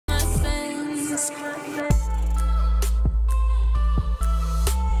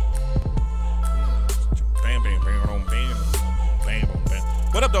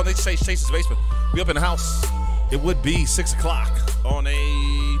up, they say Chase's Basement. We up in the house. It would be 6 o'clock on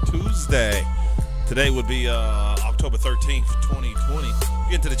a Tuesday. Today would be October 13th, 2020.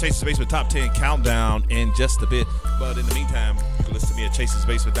 Get into the Chase's Basement Top 10 Countdown in just a bit. But in the meantime, you can listen to me at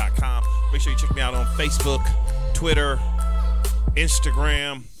chasesbasement.com. Make sure you check me out on Facebook, Twitter,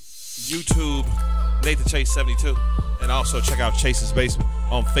 Instagram, YouTube, Nathan Chase 72. And also check out Chase's Basement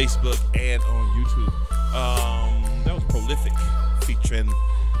on Facebook and on YouTube. That was Prolific featuring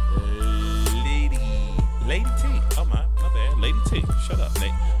Lady T. Oh my bad. Lady T. Shut up,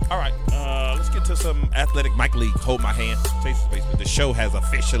 Nate. All right, let's get to some athletic Mike League. Hold my hand. Chase's Basement. The show has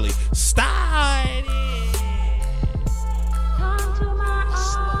officially started.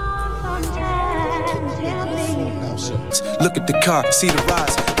 Look at the car, see the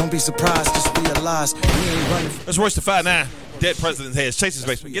rise. Don't be surprised, just realize we ain't running. Let's Royce the 5'9", Dead President's Head. Chase's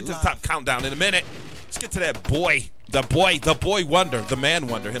Basement. Get to the top countdown in a minute. Let's get to that boy. The boy wonder, the man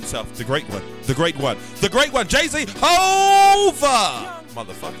wonder himself, the great one, the great one, Jay-Z, over,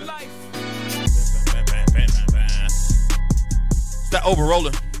 motherfucker. It's that over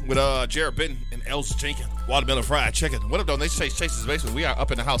rolling with Jared Benton and Elsa Jenkins, Watermelon Fried Chicken. What up, though? They say Chase's Basement. We are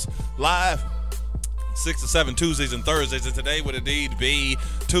up in the house live 6 to 7 Tuesdays and Thursdays, and today would indeed be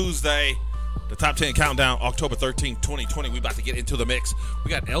Tuesday. The top 10 countdown, October 13th, 2020. We about to get into the mix.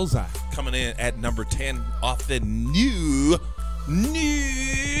 We got Elsa coming in at number 10 off the new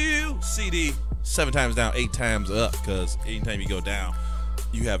CD. 7 times down, 8 times up, because anytime you go down,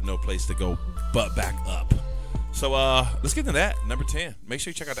 you have no place to go but back up. So let's get into that. Number 10. Make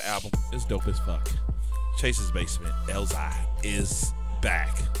sure you check out the album. It's dope as fuck. Chase's Basement. Elsa is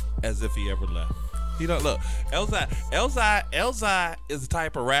back as if he ever left. He don't look. Elsa is the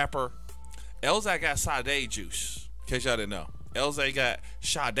type of rapper. Elsa got Sade juice, in case y'all didn't know. Elsa got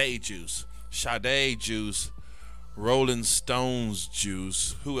Sade juice. Sade juice, Rolling Stones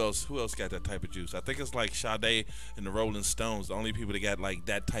juice. Who else got that type of juice? I think it's like Sade and the Rolling Stones, the only people that got like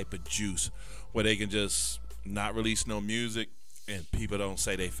that type of juice where they can just not release no music and people don't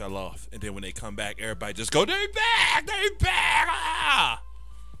say they fell off. And then when they come back, everybody just go, they back. Ah!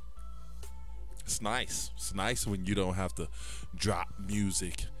 It's nice. It's nice when you don't have to drop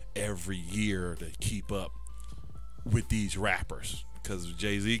music every year to keep up with these rappers, because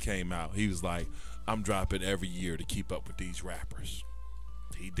Jay-Z came out, he was like, I'm dropping every year to keep up with these rappers.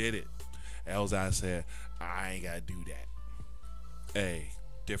 He did it. Elzai said, I ain't gotta do that. Hey,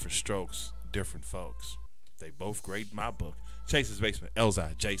 different strokes, different folks. They both great in my book. Chase's Basement,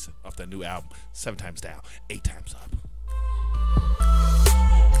 Elzai, Jason, off that new album, 7 times down, 8 times up.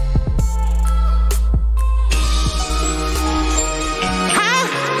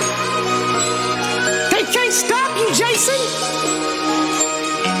 Can't stop you, Jason.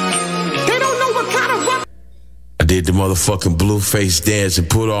 They don't know what kind of rap. I did the motherfucking blue face dance and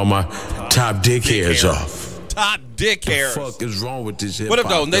put all my top dick hairs off. Top dick hairs. What the fuck is wrong with this hip What up,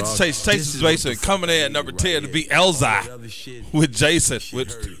 hop, though? Nathan Chase, Chase's Basement coming in at number 10 to be Elzai with Jason, with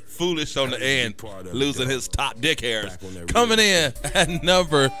Foolish on the end, losing his top dick hairs. Coming in at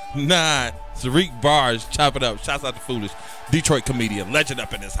number 9, Tariq Bars, Chop It Up. Shouts out to Foolish. Detroit comedian, legend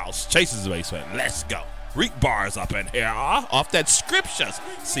up in his house. Chase's Basement. Let's go. Reek Bars up in here, off that Scriptures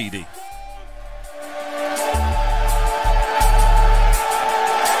CD.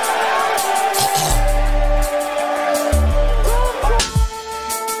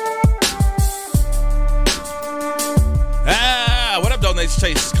 What up, Donates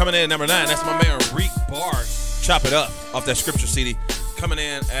Chase? Coming in at number 9. That's my man Reek Bars. Chop It Up off that Scripture CD. Coming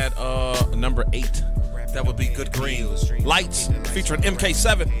in at number 8. That would be Good Green. Lights featuring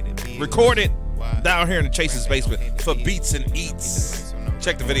MK7. Recorded down here in the Chase's Basement for Beats and Eats.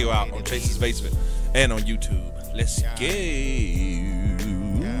 Check the video out on Chase's Basement and on YouTube. Let's go.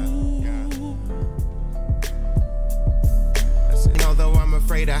 Although I'm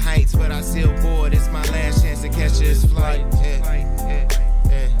afraid of heights, but I still bored. It's my last chance to catch this flight.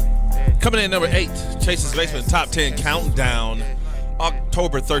 Coming in at number 8, Chase's Basement Top 10 Countdown.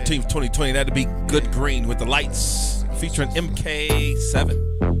 October 13th, 2020. That'd be Good Green with the Lights featuring MK7.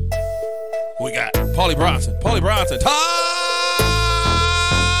 We got Paulie Bronson. Top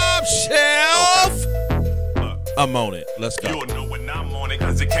Shelf. I'm on it. Let's go. You'll know when I'm on it,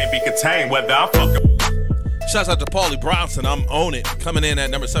 cause it can't be contained whether I'm fucking. Shouts out to Paulie Bronson. I'm on it. Coming in at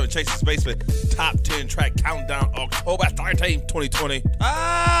number 7, Chase's Basement Top 10 Track Countdown, October 13th, 2020.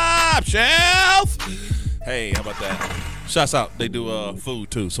 Top Shelf. Hey, how about that? Shouts out. They do food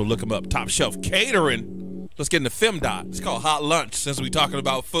too, so look them up. Top Shelf Catering. Let's get into FemDot. It's called Hot Lunch since we're talking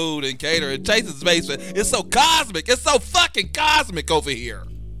about food and catering. Chase's Basement. It's so cosmic. It's so fucking cosmic over here.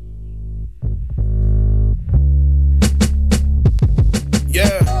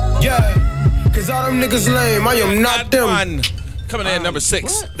 Yeah. Cause all them niggas lame, I am not them. One. Coming in number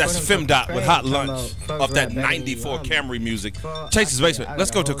 6, that's FemDot with Hot Lunch off that 94 Camry music. Chase's Basement. Let's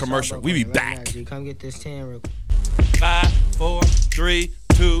go to a commercial. We be back. Come get this 10 real quick. 5, 4, 3,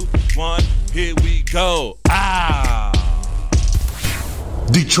 2, 1. Here we go.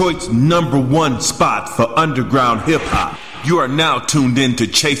 Detroit's #1 spot for underground hip hop. You are now tuned in to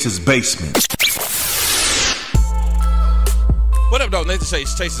Chase's Basement. What up, though? Nathan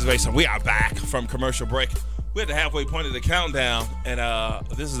Chase, Chase's Basement. We are back from commercial break. We're at the halfway point of the countdown, and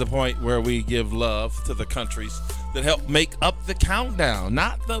this is the point where we give love to the countries that help make up the countdown.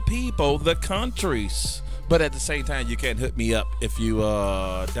 Not the people, the countries. But at the same time, you can hit me up if you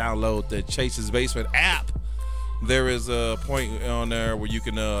download the Chase's Basement app. There is a point on there where you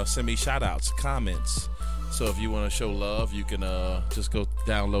can send me shout-outs, comments. So if you want to show love, you can just go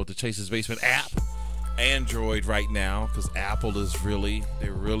download the Chase's Basement app. Android right now, because Apple is it's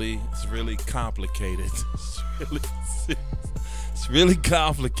really complicated. It's really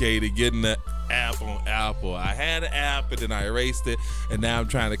complicated getting the app on Apple. I had an app and then I erased it, and now I'm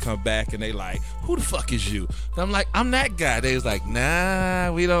trying to come back and they like, who the fuck is you? And I'm like, I'm that guy. They was like,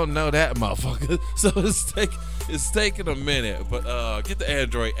 nah, we don't know that motherfucker. So it's taking a minute, but get the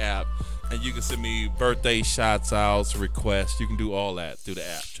Android app and you can send me birthday shots outs, requests. You can do all that through the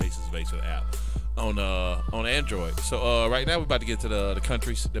app, Chase's Basement app. On Android. So right now we're about to get to the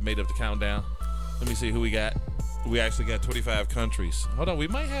countries that made up the countdown. Let me see who we got. We actually got 25 countries. Hold on, we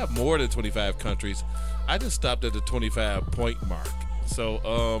might have more than 25 countries. I just stopped at the 25 point mark. So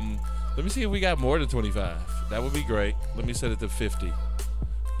let me see if we got more than 25. That would be great. Let me set it to 50.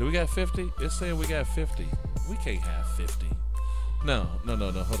 Do we got 50? It's saying we got 50. We can't have 50. No. Hold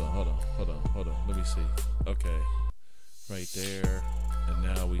on. Let me see. Okay. Right there. And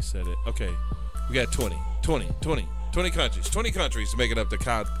now we set it. Okay. We got 20 countries. 20 countries making up the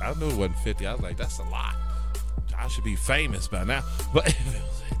count. I knew it wasn't 50. I was like, that's a lot. I should be famous by now. But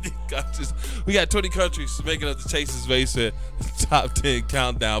we got 20 countries making up the Chase's Basement top 10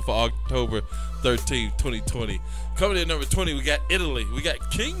 countdown for October 13th, 2020. Coming in number 20, we got Italy. We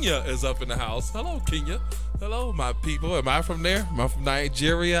got Kenya is up in the house. Hello, Kenya. Hello, my people. Am I from there? Am I from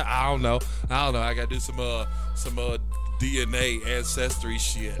Nigeria? I don't know. I got to do some DNA ancestry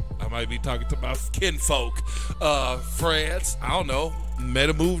shit. I might be talking to my kinfolk. France, I don't know. Might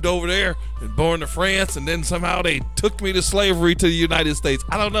have moved over there and born to France, and then somehow they took me to slavery to the United States.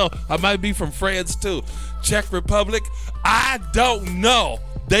 I don't know. I might be from France too. Czech Republic, I don't know.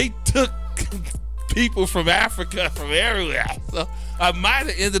 They took people from Africa, from everywhere. So I might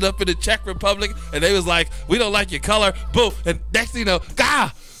have ended up in the Czech Republic, and they was like, we don't like your color. Boom. And next thing you know,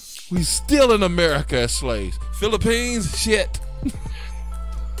 we still in America as slaves. Philippines, shit.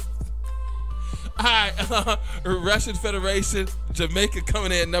 All right, Russian Federation, Jamaica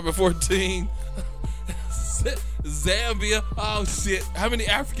coming in number 14. Zambia, oh shit. How many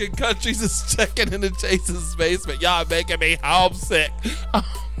African countries is checking in the Chase's Basement? Y'all making me homesick.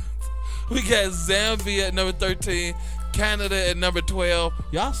 We got Zambia at number 13. Canada at number 12.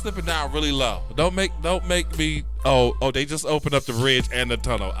 Y'all slipping down really low. Don't make me. Oh, they just opened up the bridge and the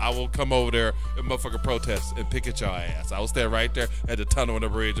tunnel. I will come over there and motherfucker protest and pick at y'all ass. I will stand right there at the tunnel and the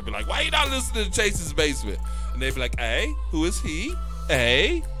bridge and be like, why you not listening to Chase's Basement? And they be like, hey, who is he?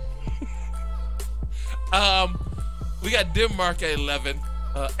 Hey. We got Denmark at 11.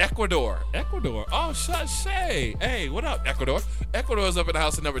 Ecuador. Oh, Shay. Hey, what up, Ecuador? Ecuador's up in the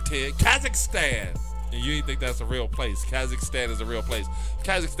house at number 10. Kazakhstan. And you didn't think that's a real place. Kazakhstan is a real place.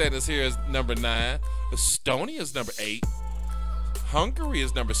 Kazakhstan is here as number 9. Estonia is number 8. Hungary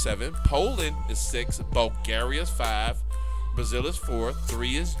is number 7. Poland is 6. Bulgaria is 5. Brazil is 4.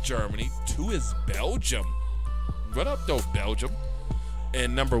 3 is Germany. 2 is Belgium. What up, though, Belgium?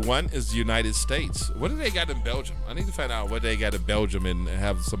 And number 1 is the United States. What do they got in Belgium? I need to find out what they got in Belgium and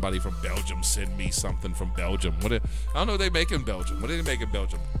have somebody from Belgium send me something from Belgium. I don't know what they make in Belgium. What do they make in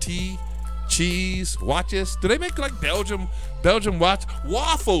Belgium? Tea, cheese, watches. Do they make like Belgium watch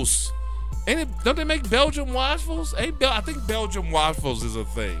waffles? Don't they make Belgium waffles? I think Belgium waffles is a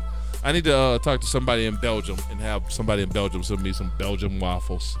thing. I need to talk to somebody in Belgium and have somebody in Belgium send me some Belgium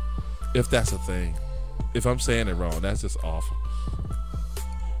waffles, if that's a thing. If I'm saying it wrong, that's just awful.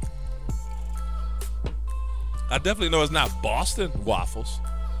 I definitely know it's not Boston waffles,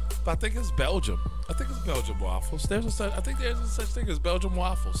 but I think it's Belgium. I think it's Belgium waffles. I think there's a such thing as Belgium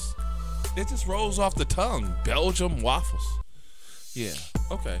waffles. It just rolls off the tongue. Belgium waffles. Yeah.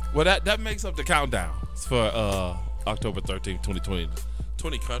 Okay. Well, that makes up the countdown for October 13th, 2020.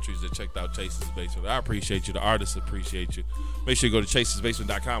 20 countries that checked out Chase's Basement. I appreciate you. The artists appreciate you. Make sure you go to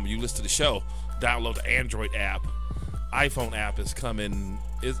chasesbasement.com. When you listen to the show, download the Android app. iPhone app is coming.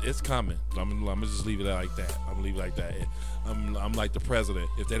 It's coming. I'm gonna just leave it like that. I'm gonna leave it like that. I'm like the president.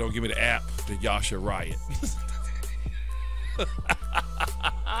 If they don't give me the app, then y'all should riot.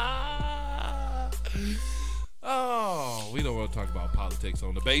 Oh, we don't want to talk about politics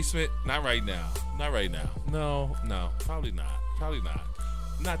on the basement. Not right now. Not right now. No, probably not. Probably not.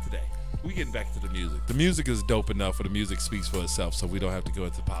 Not today. We getting back to the music. The music is dope enough for the music speaks for itself, so we don't have to go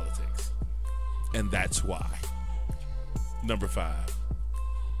into politics. And that's why. Number 5,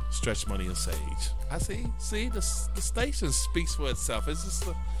 Stretch Money and Sage. I see the station speaks for itself. It's just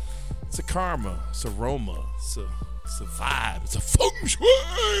it's a karma, it's a aroma, it's a vibe, it's a feng shui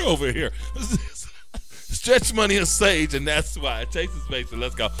over here. Stretch Money and Sage, and that's why. Chase's Basement.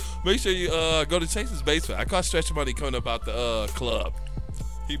 Let's go. Make sure you go to Chase's Basement. I caught Stretch Money coming up out the club.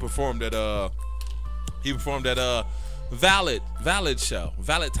 He performed at Valid show.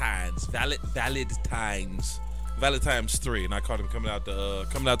 Valentine's 3, and I caught him coming out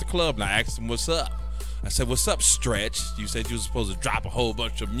the club, and I asked him what's up. I said, "What's up, Stretch? You said you were supposed to drop a whole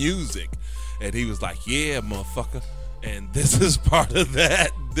bunch of music," and he was like, "Yeah, motherfucker." And this is part of that.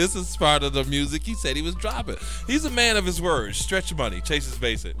 This is part of the music he said he was dropping. He's a man of his words. Stretch Money, Chase's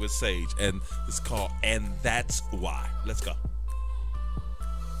Basement with Sage, and it's called "And That's Why." Let's go.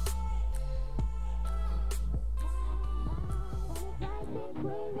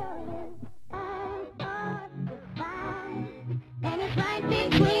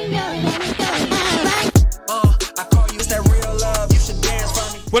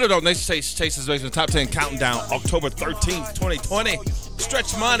 What it on? Next Chase's Basement Top 10 Countdown, October 13th, 2020.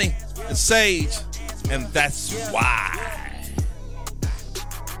 Stretch Money and Sage, and that's why.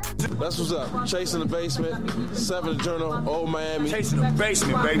 That's what's up. Chasing the Basement, 7 Journal, Old Miami. Chasing the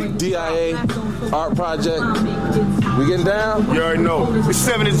Basement, baby. DIA, Art Project. We getting down? You already know. It's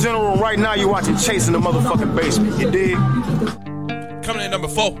 7 in general. Right now, you're watching Chasing the motherfucking Basement. You dig? Coming in number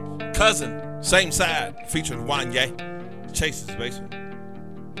 4, Cousin, Same Side, featuring Wanye. Chase's Basement.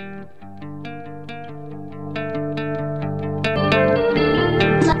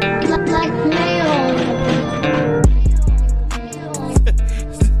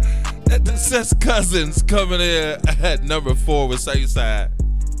 That's Cousins coming in at number 4 with Same Side.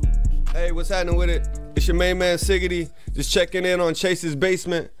 Hey, what's happening with it? It's your main man Siggity, just checking in on Chase's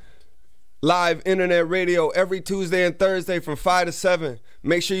Basement. Live internet radio every Tuesday and Thursday from 5 to 7.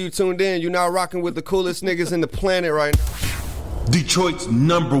 Make sure you tuned in. You're now rocking with the coolest niggas in the planet right now. Detroit's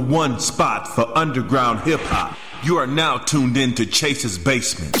 #1 spot for underground hip hop. You are now tuned in to Chase's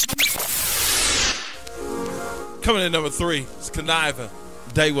Basement. Coming in number 3, it's Conniva,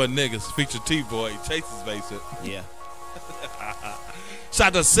 Day One Niggas, featured T-Boy, Chase's Basement. Yeah. Shout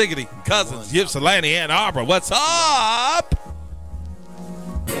out to Siggity, Cousins, Ypsilanti, Ann Arbor. What's up?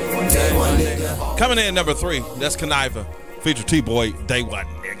 Coming in number 3, that's Conniva, featured T-Boy, Day One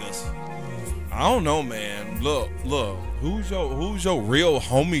Niggas. I don't know, man. Look, who's your real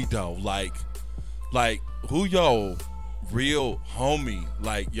homie though? Like who your real homie?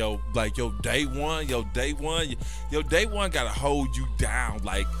 Like your day one gotta hold you down.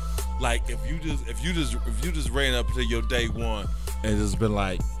 Like if you just ran up to your day one and just been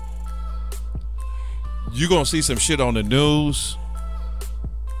like, you gonna see some shit on the news,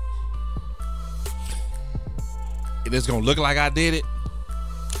 and it's gonna look like I did it,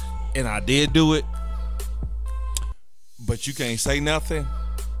 and I did do it, but you can't say nothing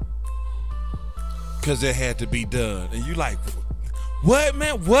because it had to be done. And you like, what,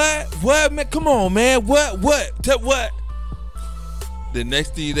 man? What, man? Come on, man. What? What? The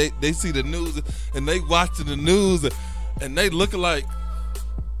next thing they see the news and they watching the news and they looking like,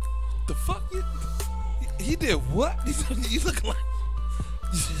 the fuck? He did what? You looking like,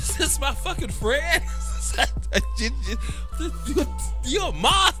 is this my fucking friend? You're a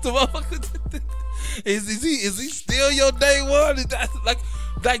monster, motherfucker. Is he still your day one? Is that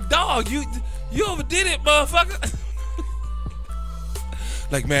like dog? You overdid it, motherfucker.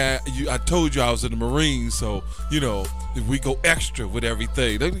 Like, man, I told you I was in the Marines, so if we go extra with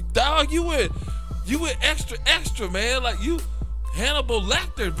everything. Like, dog, you went extra, man. Like, you Hannibal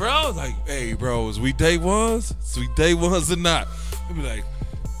Lecter, bro. Like, hey, bro, is we day ones? Is we day ones or not? They be like,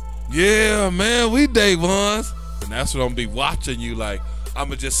 yeah, man, we day ones. And that's what I'm gonna be watching you like. I'm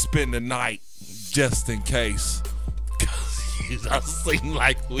gonna just spend the night just in case. Cause you don't seem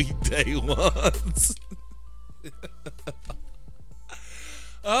like we day ones.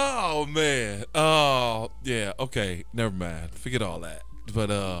 Oh man. Oh yeah. Okay. Never mind. Forget all that.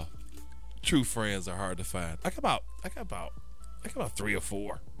 But true friends are hard to find. I got about 3 or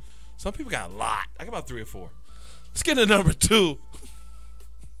 4. Some people got a lot. I got about 3 or 4. Let's get to number 2.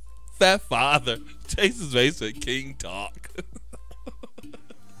 Fat Father, Chase's Basement, King Talk.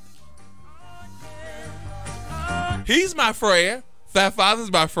 He's my friend. Fat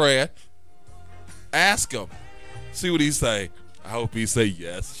Father's my friend. Ask him. See what he say. I hope he say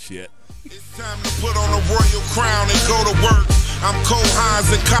yes. Shit. It's time to put on a royal crown and go to work. I'm Cole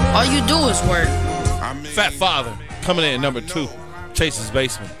Hines and All you do is work. Fat Father coming in at number 2. Chase's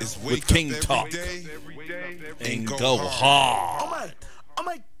Basement with King Talk. And go hard. Oh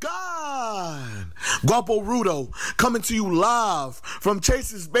my God. Guapo Rudo coming to you live from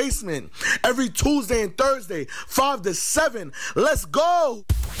Chase's Basement every Tuesday and Thursday, 5 to 7. Let's go.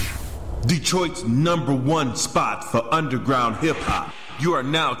 Detroit's #1 spot for underground hip hop. You are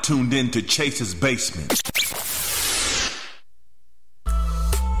now tuned in to Chase's Basement.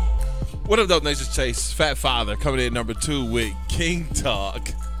 What up, though, Nation Chase? Fat Father coming in at number 2 with King Talk.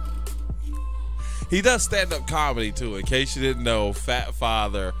 He does stand-up comedy, too. In case you didn't know, Fat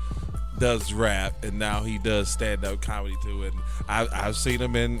Father does rap, and now he does stand-up comedy, too. And I've seen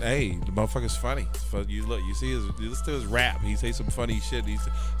him in, hey, the motherfucker's funny. You listen to his rap. He says some funny shit. He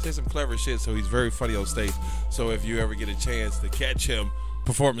says some clever shit, so he's very funny on stage. So if you ever get a chance to catch him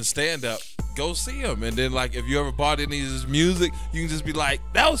performing stand-up, go see him. And then, like, if you ever bought any of his music, you can just be like,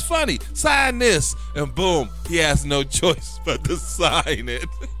 that was funny. Sign this. And boom, he has no choice but to sign it.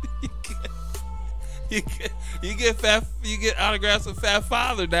 You get autographs of Fat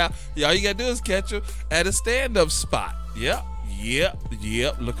Father now. All you gotta do is catch him at a stand-up spot. Yep.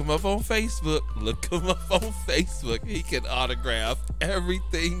 Look him up on Facebook. He can autograph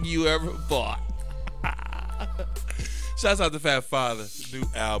everything you ever bought. Shouts out to Fat Father. New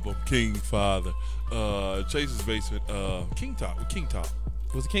album, King Father. Chase's Basement. King Talk.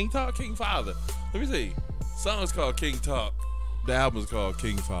 Was it King Talk? King Father. Let me see. Song's called King Talk. The album's called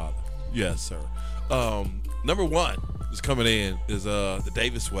King Father. Yes, sir. Number 1 is coming in is The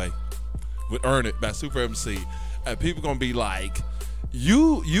Davis Way with Earn It by Super MC. And people gonna be like,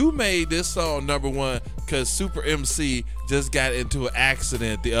 you made this song number 1 because Super MC just got into an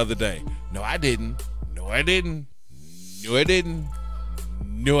accident the other day. No, I didn't.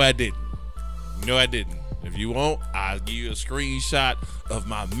 If you want, I'll give you a screenshot of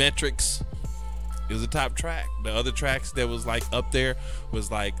my metrics. It was a top track. The other tracks that was like up there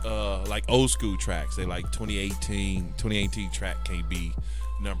was like old school tracks. They like 2018 track can't be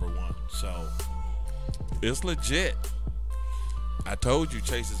number 1. So it's legit. I told you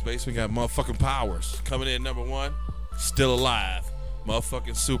Chase's Basement got motherfucking powers. Coming in number 1, still alive.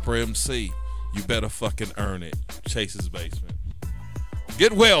 Motherfucking Super MC. You better fucking earn it. Chase's Basement.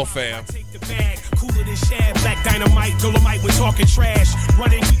 Get well, fam. Take the bag, cooler than shad, black dynamite, dolomite, we're talking trash,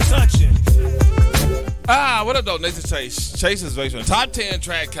 running, keep touching. What up, though, Nathan Chase? Chase's Basement. Top 10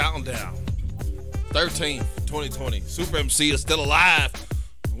 track countdown. 13th, 2020. Super MC is still alive.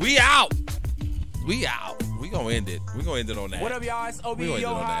 We out. We gonna end it. We gonna end it on that. What up, y'all? It's OB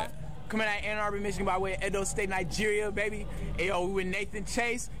Yoha. Coming out of Ann Arbor, Michigan by way of Edo State, Nigeria, baby. Hey, yo, we with Nathan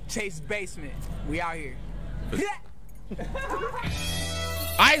Chase, Chase Basement. We out here.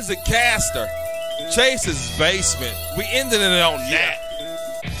 Isaac Castor, Chase's Basement. We ended it on that.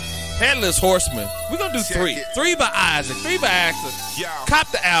 Headless Horseman. We're gonna do 3. 3 by Isaac, 3 by Axel.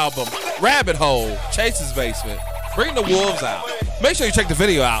 Cop the album. Rabbit Hole, Chase's Basement. Bring the wolves out. Make sure you check the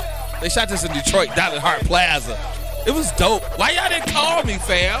video out. They shot this in Detroit, down at Hart Plaza. It was dope. Why y'all didn't call me,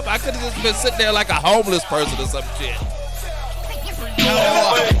 fam? I could have just been sitting there like a homeless person or some shit.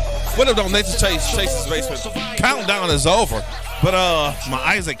 What up, though, Nathan Chase, Chase's Basement. Countdown is over. But my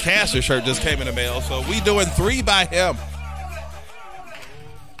Isaac Castor shirt just came in the mail, so we doing 3 by him.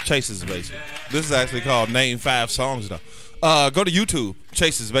 Chase's Basement. This is actually called Name 5 Songs, though. Go to YouTube,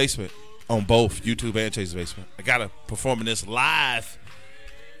 Chase's Basement, on both YouTube and Chase's Basement. I got to performing this live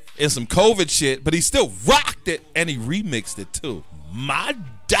in some COVID shit, but he still rocked it, and he remixed it, too. My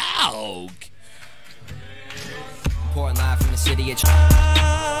dog. Pouring live from the city of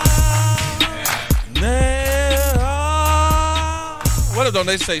What up, though?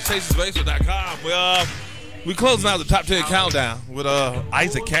 They say chasesbasement.com. We closing out the top 10 countdown with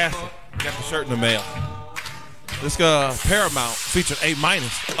Isaac Castle. Got the shirt in the mail. This Paramount featured A-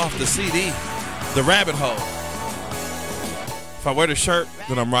 off the CD, The Rabbit Hole. If I wear the shirt,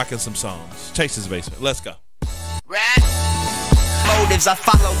 then I'm rocking some songs. Chase's Basement. Let's go. motives, I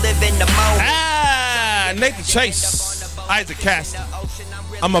follow, live in the moment. Nathan Chase, Isaac Castle.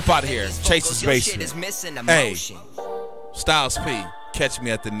 I'm up out of here. Chase's Basement. Hey, Styles P, catch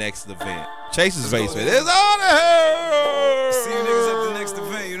me at the next event. Chase's Basement is on the hair. See you niggas at the next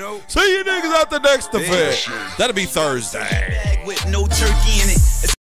event, you know? See you niggas at the next event. That'll be Thursday. With no turkey in it.